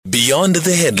Beyond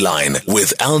the Headline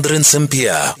with Aldrin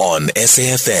Sampear on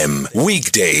SAFM.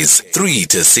 Weekdays, 3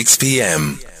 to 6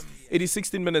 p.m. It is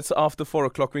 16 minutes after 4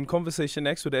 o'clock. We're in conversation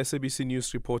next with SABC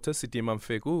News reporter Sidima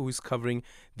Mfeku, who is covering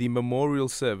the memorial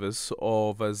service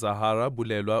of Zahara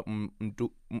Bulelwa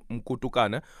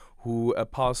Mkutukana, who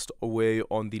passed away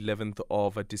on the 11th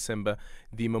of December.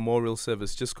 The memorial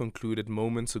service just concluded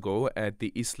moments ago at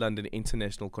the East London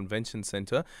International Convention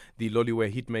Centre. The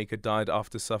Loliwe hitmaker died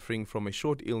after suffering from a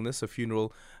short illness. A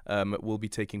funeral will be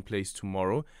taking place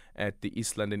tomorrow at the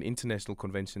East London International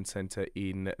Convention Centre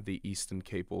in the Eastern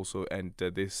Cape also. And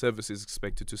the service is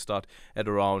expected to start at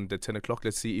around 10 o'clock.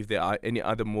 Let's see if there are any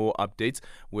other more updates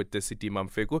with the Sidima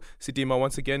Mfeku. Sidima,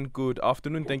 once again, good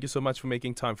afternoon. Thank you so much for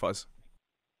making time for us.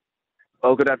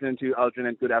 Well, good afternoon to you, Aldrin,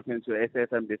 and good afternoon to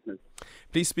SAFM listeners.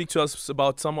 Please speak to us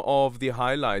about some of the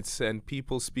highlights and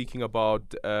people speaking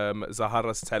about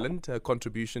Zahara's talent, her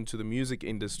contribution to the music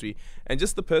industry, and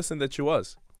just the person that she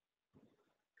was.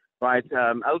 Right,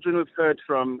 Aldrin, we've heard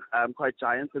from quite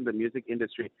giants in the music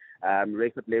industry,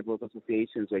 record labels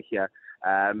associations were here,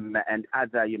 and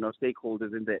other,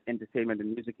 stakeholders in the entertainment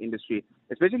and music industry,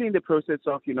 especially in the process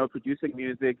of, producing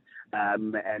music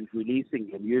and releasing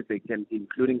the music, and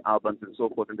including albums and so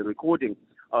forth, and the recording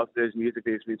of those music.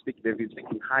 They've been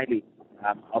speaking highly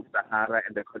of Zahara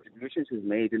and the contributions she's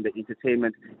made in the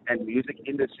entertainment and music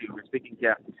industry. We're speaking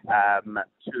here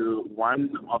to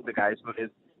one of the guys who is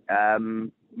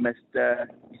Mr.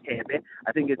 Tebe.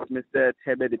 I think it's Mr.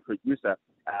 Tebe, the producer,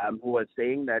 who was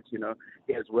saying that,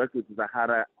 he has worked with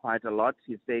Zahara quite a lot.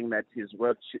 He's saying that he's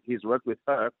worked with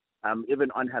her.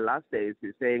 Even on her last days,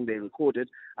 he's saying they recorded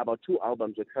about 2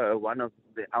 albums with her. One of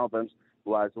the albums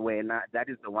was Wena. That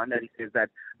is the one that he says that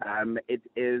it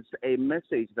is a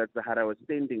message that Zahara was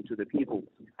sending to the people,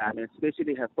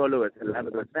 especially her followers, her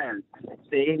lovers, her fans,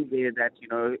 saying there that,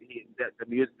 the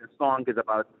music, the song is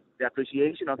about the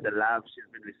appreciation of the love she's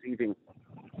been receiving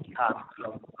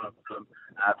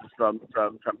from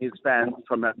his fans,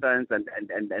 from her fans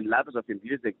and lovers of his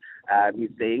music. He's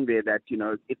saying there that,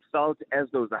 it felt as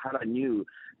though Zahara knew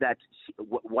that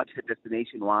what her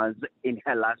destination was in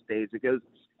her last days, because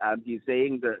he's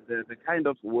saying the kind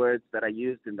of words that are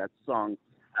used in that song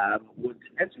would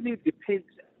actually depict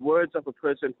words of a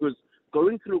person who's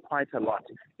going through quite a lot.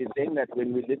 He's saying that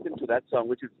when we listen to that song,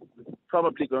 which is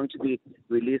probably going to be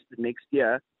released next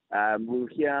year, we'll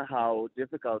hear how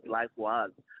difficult life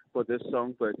was for this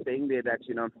song. For saying there that,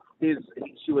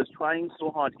 she was trying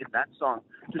so hard in that song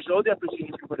to show the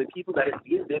appreciation for the people that have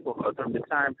been there for her from the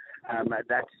time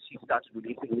that she started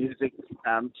releasing music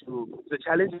to the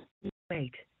challenges.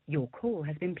 Wait, your call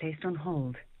has been placed on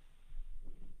hold.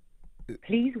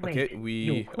 Please wait.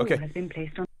 Your call has been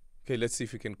placed on. Okay, let's see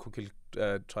if we can quickly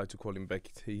try to call him back.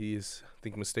 He is, I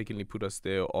think, mistakenly put us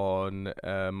there on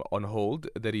hold.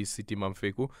 That is Sidima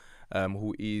Mfeku,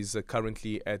 who is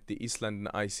currently at the East London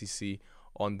ICC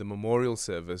on the memorial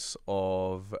service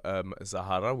of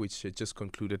Zahara, which just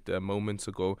concluded moments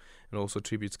ago, and also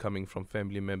tributes coming from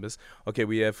family members. Okay,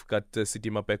 we have got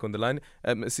Sidima back on the line.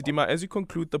 Sidima, as you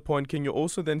conclude the point, can you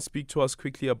also then speak to us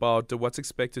quickly about what's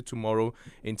expected tomorrow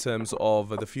in terms of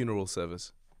the funeral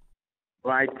service?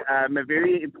 Right, a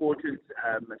very important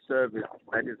service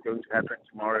that is going to happen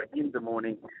tomorrow in the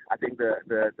morning. I think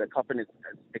the coffin is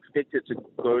expected to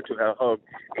go to her home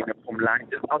in Pumalanga,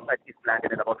 just outside East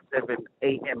London, at about 7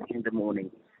 a.m. in the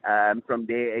morning. From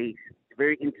there, a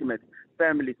very intimate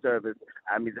family service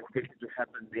is expected to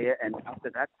happen there, and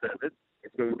after that service,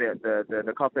 it's going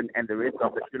the coffin and the rest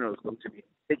of the funeral is going to be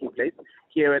taking place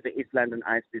here at the East London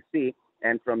ICC,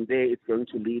 and from there, it's going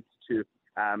to lead to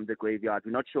the graveyard.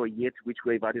 We're not sure yet which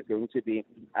graveyard is going to be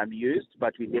used,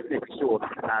 but we're definitely sure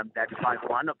that by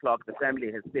 1 o'clock, the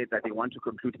family has said that they want to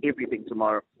conclude everything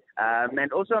tomorrow.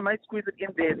 And also, I might squeeze it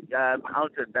in there,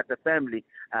 Alton, that the family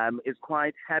is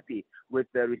quite happy with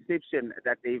the reception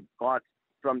that they've got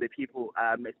from the people,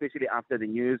 especially after the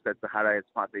news that Zahara has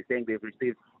passed. They're saying they've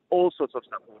received all sorts of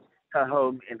support. Her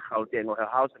home in Gauteng, or her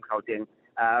house in Gauteng,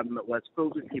 was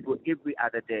filled with people every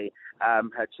other day.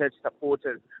 Her church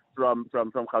supporters from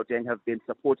Gauteng have been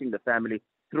supporting the family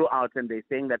throughout, and they're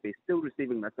saying that they're still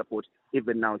receiving that support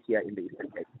even now here in the Eastern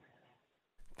Cape.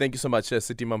 Thank you so much,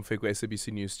 Sidima Mfeku,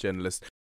 SABC News journalist.